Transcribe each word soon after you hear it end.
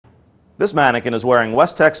This mannequin is wearing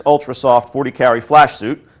Westex Ultrasoft 40 carry flash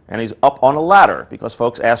suit, and he's up on a ladder because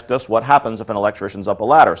folks asked us what happens if an electrician's up a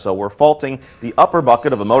ladder. So we're faulting the upper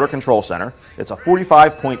bucket of a motor control center. It's a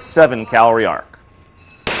 45.7 calorie arc.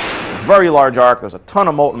 It's a very large arc. There's a ton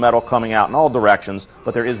of molten metal coming out in all directions,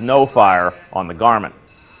 but there is no fire on the garment.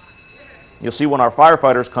 You'll see when our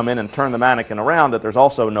firefighters come in and turn the mannequin around that there's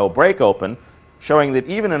also no break open, showing that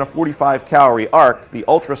even in a 45 calorie arc, the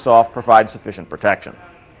Ultrasoft provides sufficient protection.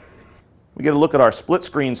 We get a look at our split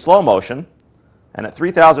screen slow motion, and at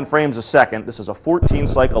 3,000 frames a second, this is a 14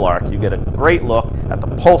 cycle arc. You get a great look at the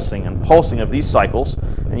pulsing of these cycles,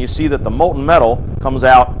 and you see that the molten metal comes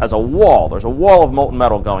out as a wall. There's a wall of molten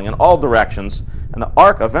metal going in all directions, and the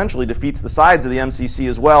arc eventually defeats the sides of the MCC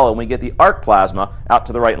as well, and we get the arc plasma out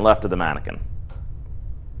to the right and left of the mannequin.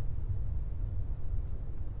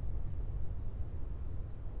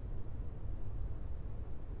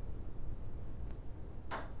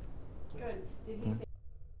 Good. Did he say